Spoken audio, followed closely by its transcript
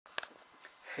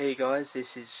Hey guys,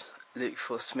 this is Luke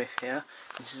Smith here.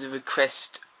 This is a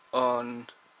request on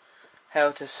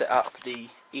how to set up the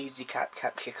EasyCap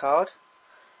capture card.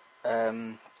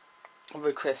 A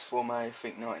request for I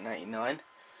think 1989.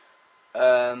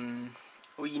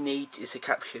 All you need is a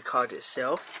capture card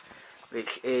itself,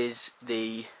 which is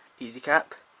the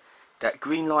EasyCap. That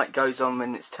green light goes on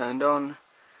when it's turned on,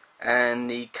 and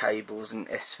the cables and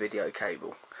S-video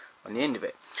cable on the end of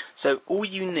it. So all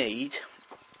you need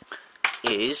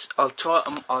is, I'll do it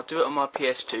on my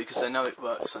PS2 because I know it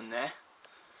works on there.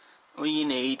 All you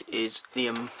need is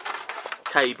the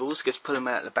cables. Just pull them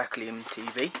out of the back of the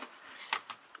TV,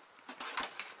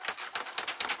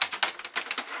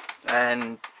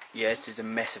 and yeah, this is a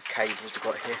mess of cables I've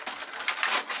got here.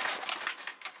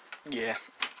 Yeah,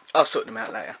 I'll sort them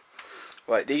out later.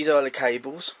 Right, these are the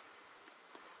cables,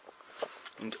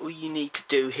 and all you need to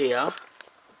do here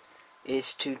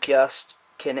is to just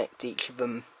connect each of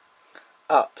them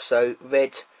up, so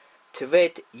red to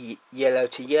red, yellow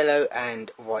to yellow,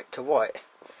 and white to white.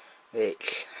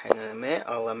 Which, hang on a minute,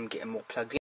 I'll get them all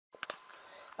plugged in.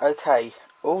 Okay,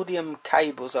 all the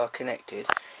cables are connected.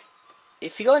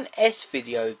 If you got an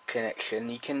S-video connection,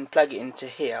 you can plug it into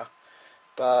here,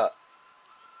 but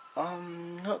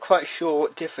I'm not quite sure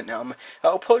what different now.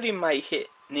 I'll probably make it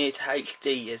near to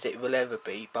HD as it will ever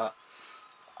be, but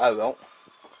oh well.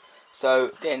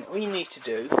 So then all you need to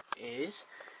do is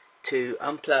to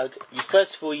unplug.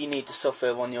 First of all, you need the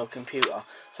software on your computer,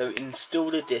 so install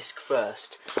the disc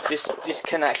first. This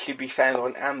can actually be found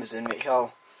on Amazon, which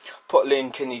I'll put a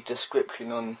link in the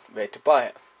description on where to buy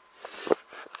it.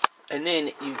 And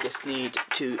then you just need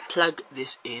to plug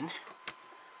this in,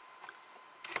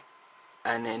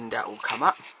 and then that will come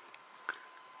up,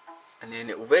 and then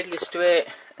it will register it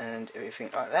and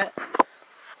everything like that.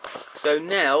 So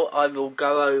now I will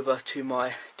go over to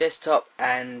my desktop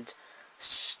and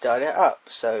start it up.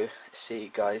 So see you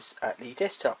guys at the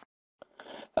desktop.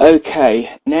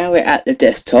 Okay, now we're at the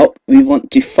desktop. We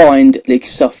want to find the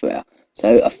software.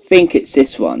 So I think it's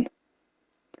this one,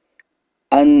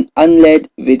 Unled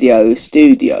Video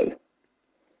Studio.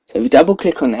 So we double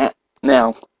click on that.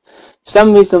 Now, for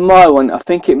some reason my one, I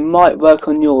think it might work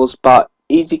on yours, but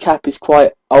EasyCap is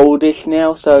quite oldish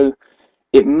now, so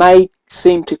it may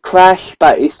seem to crash,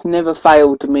 but it's never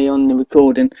failed to me on the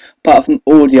recording, apart from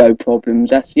audio problems.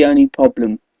 That's the only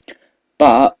problem.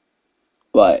 But,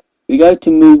 right, we go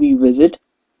to Movie Wizard.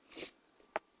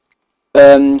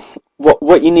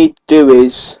 What you need to do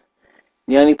is,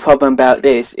 the only problem about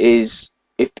this is,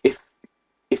 if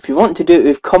you want to do it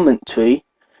with commentary,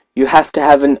 you have to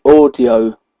have an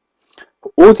audio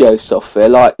software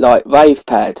like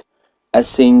WavePad, as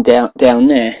seen down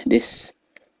there. This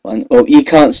one, or you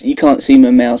can't see my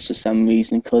mouse for some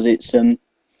reason because it's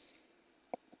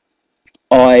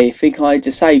I think I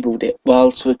disabled it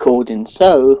whilst recording.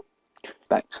 So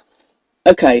back.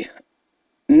 Okay,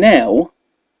 now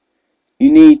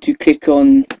you need to click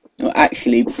on. Well,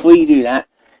 actually, before you do that,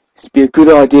 it'd be a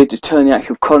good idea to turn the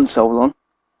actual console on.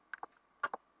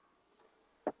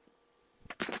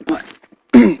 Right.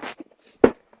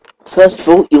 First of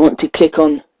all, you want to click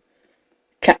on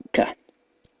capture.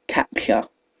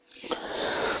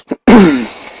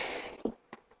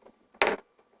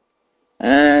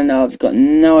 And I've got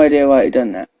no idea why I've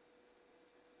done that.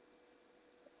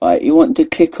 Right, you want to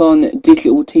click on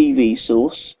digital TV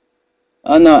source.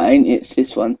 Oh no, it ain't, it's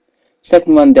this one.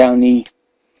 Second one down, the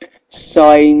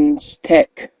Science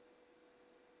Tech.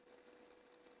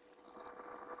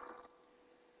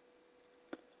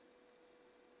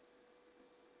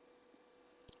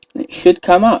 It should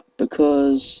come up,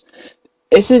 because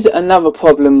this is another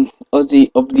problem of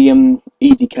the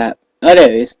EasyCap. Oh,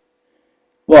 there it is.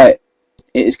 Right,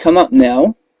 it has come up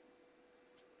now,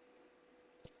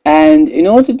 and in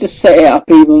order to set it up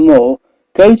even more,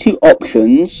 go to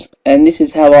options, and this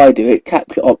is how I do it.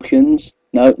 Capture options.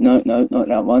 No, not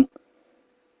that one.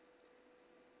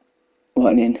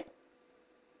 Right in.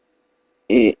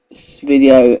 It's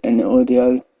video and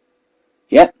audio.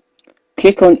 Yep.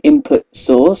 Click on input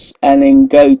source and then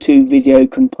go to video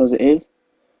compositive,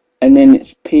 and then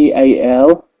it's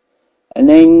PAL, and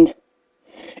then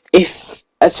if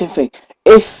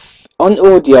on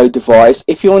audio device,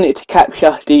 if you want it to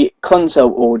capture the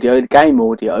console audio, the game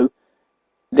audio,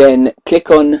 then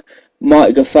click on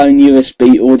microphone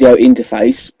USB audio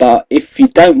interface. But if you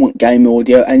don't want game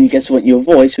audio and you just want your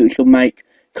voice, which will make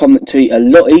commentary a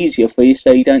lot easier for you,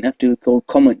 so you don't have to record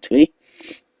commentary,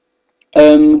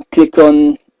 click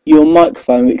on your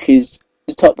microphone, which is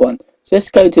the top one. So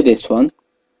let's go to this one,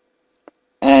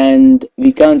 and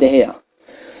we go under here.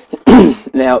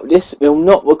 Now this will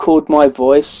not record my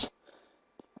voice,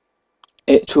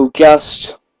 it will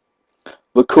just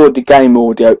record the game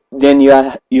audio. Then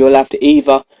you'll have to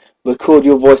either record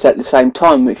your voice at the same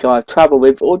time, which I have trouble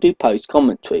with, or do post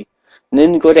commentary. And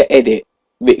then you've got to edit,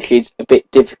 which is a bit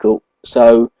difficult.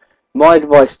 So my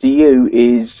advice to you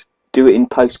is do it in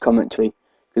post commentary,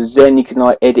 because then you can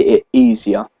like edit it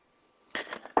easier.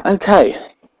 Okay.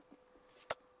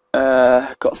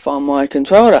 Got to find my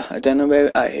controller. I don't know where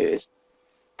it. Oh, here it is.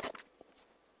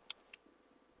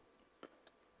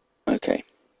 Okay.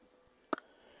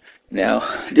 Now,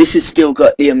 this has still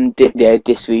got the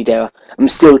disc read error. I'm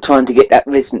still trying to get that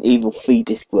Resident Evil 3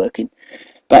 disc working.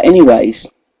 But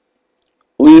anyways,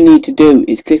 all you need to do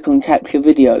is click on capture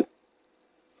video.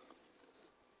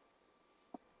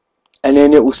 And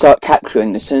then it will start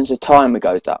capturing as soon as the timer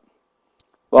goes up.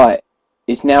 Right,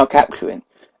 it's now capturing,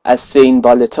 as seen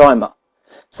by the timer.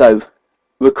 So,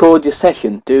 record your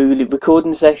session. Do the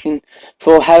recording session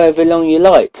for however long you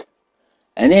like.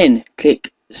 And then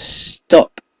click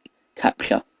stop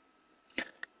capture.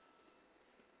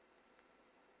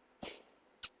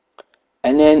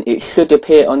 And then it should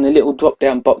appear on the little drop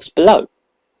down box below.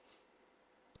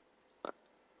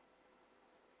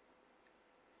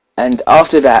 And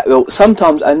after that, well,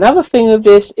 sometimes another thing of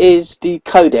this is the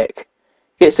codec.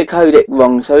 Gets the codec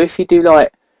wrong. So if you do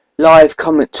like live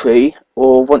commentary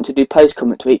or want to do post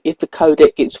commentary, if the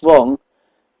codec gets wrong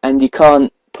and you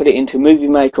can't put it into Movie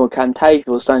Maker or Camtasia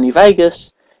or Sony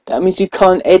Vegas, that means you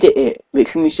can't edit it,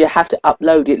 which means you have to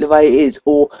upload it the way it is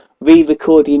or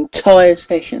re-record the entire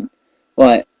session.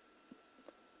 Right,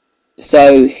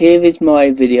 so here is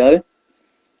my video,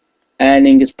 and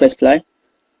then just press play.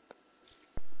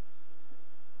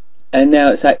 And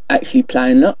now it's actually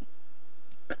playing up.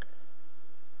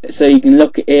 So you can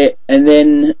look at it, and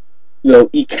then, well,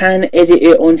 you can edit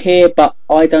it on here, but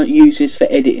I don't use this for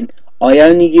editing. I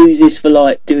only use this for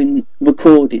like doing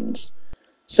recordings.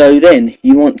 So then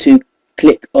you want to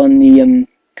click on the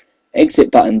exit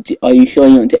button. Are you sure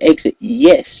you want to exit?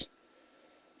 Yes.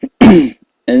 And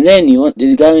then you want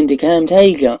to go into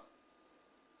Camtasia.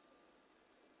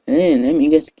 And then let me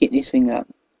just get this thing up.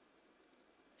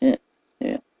 Yeah.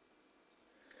 And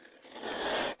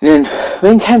then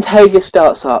when Camtasia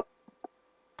starts up,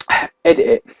 edit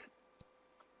it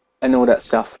and all that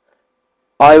stuff.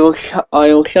 I will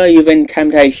show you when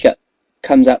Camtasia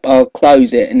comes up. I'll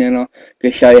close it and then I'll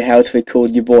just show you how to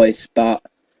record your voice. But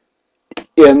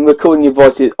recording your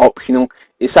voice is optional.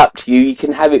 It's up to you. You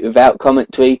can have it without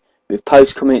commentary, with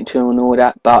post commentary and all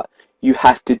that, but you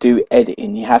have to do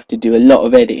editing. You have to do a lot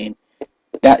of editing.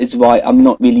 That is why I'm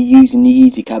not really using the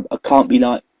Easycap. I can't be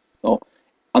like, oh,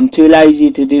 I'm too lazy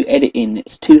to do editing.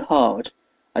 It's too hard.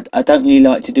 I don't really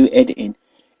like to do editing.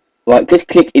 Right, just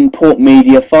click import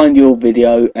media, find your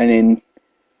video, and then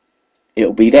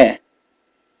it'll be there.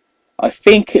 I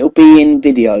think it'll be in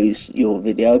videos, your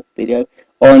video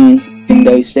on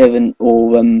Windows 7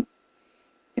 or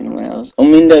anyone else.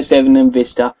 On Windows 7 and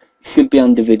Vista, it should be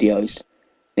under videos.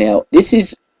 Now, this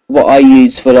is what I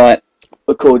use for like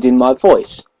recording my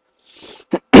voice.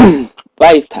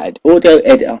 WavePad audio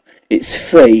editor. It's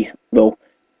free. Well,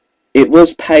 it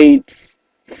was paid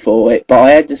for it, but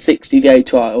I had the 60-day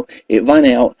trial. It ran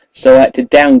out, so I had to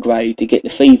downgrade to get the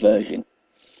free version.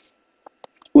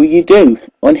 All you do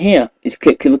on here is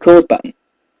click the record button.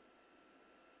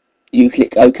 You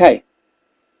click OK,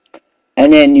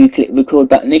 and then you click the record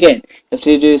button again. You have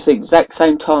to do this exact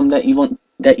same time that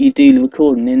you do the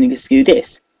recording, and then you just do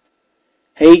this.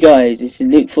 Hey guys, this is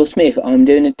Luke Smith. I'm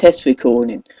doing a test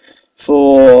recording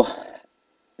for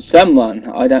someone.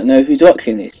 I don't know who's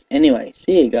watching this. Anyway,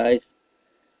 see you guys.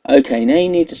 Okay, now you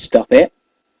need to stop it.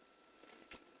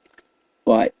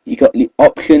 Right, you got the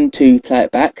option to play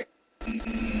it back.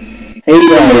 Hey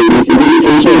guys,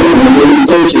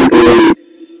 this is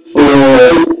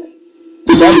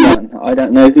for someone. I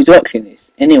don't know who's watching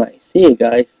this. Anyway, see you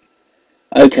guys.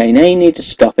 Okay, now you need to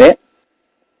stop it.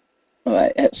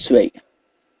 Alright, that's sweet.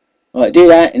 Alright, do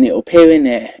that and it'll appear in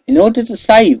there. In order to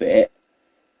save it,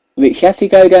 which you have to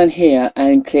go down here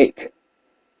and click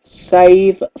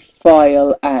Save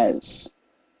File As.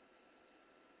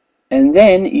 And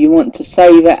then you want to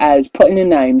save it as, put in a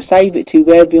name, save it to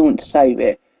wherever you want to save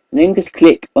it. And then just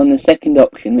click on the second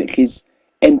option, which is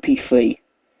MP3.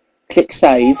 Click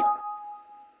Save.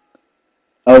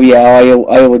 Oh yeah,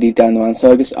 I already done one,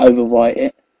 so I just overwrite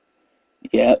it.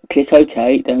 Yeah, click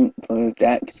OK, don't bother with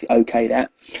that, just OK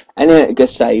that. And then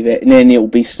just save it, and then it will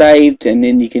be saved, and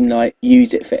then you can like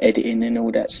use it for editing and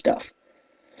all that stuff.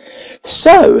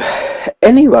 So,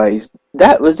 anyways,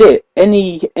 that was it.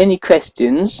 Any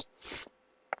questions?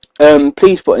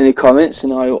 Please put in the comments,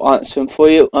 and I will answer them for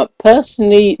you.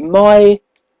 Personally, my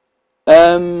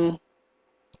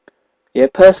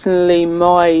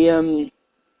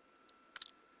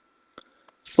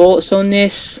Thoughts on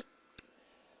this?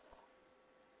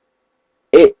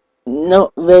 It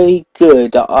not very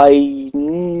good.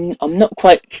 I'm not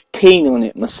quite keen on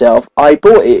it myself. I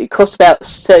bought it. It cost about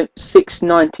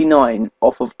 $6.99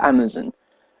 off of Amazon.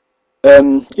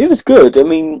 It was good. I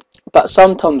mean, but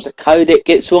sometimes the codec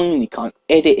gets wrong and you can't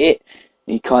edit it,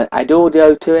 and you can't add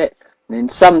audio to it, and then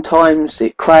sometimes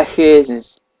it crashes and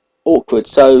it's awkward.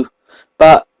 So,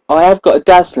 but I have got a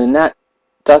Dazzler and that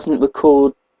doesn't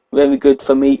record very good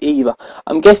for me either.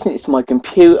 I'm guessing it's my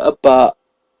computer, but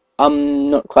I'm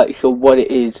not quite sure what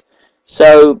it is.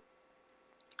 So,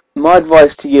 my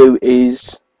advice to you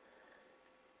is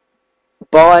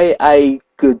buy a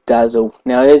good dazzle.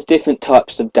 Now there's different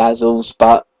types of dazzles,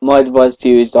 but my advice to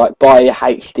you is like buy a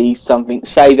HD something,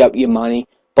 save up your money,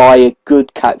 buy a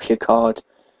good capture card,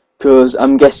 because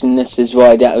I'm guessing this is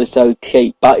why that was so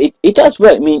cheap. But it does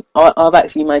work. I mean, I've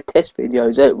actually made test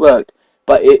videos, it worked,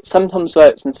 but it sometimes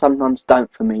works and sometimes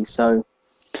don't for me. So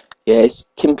yeah, it's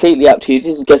completely up to you.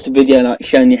 This is just a video like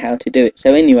showing you how to do it.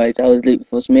 So anyways, I was Luke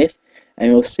Smith,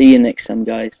 and we'll see you next time,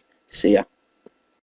 guys. See ya.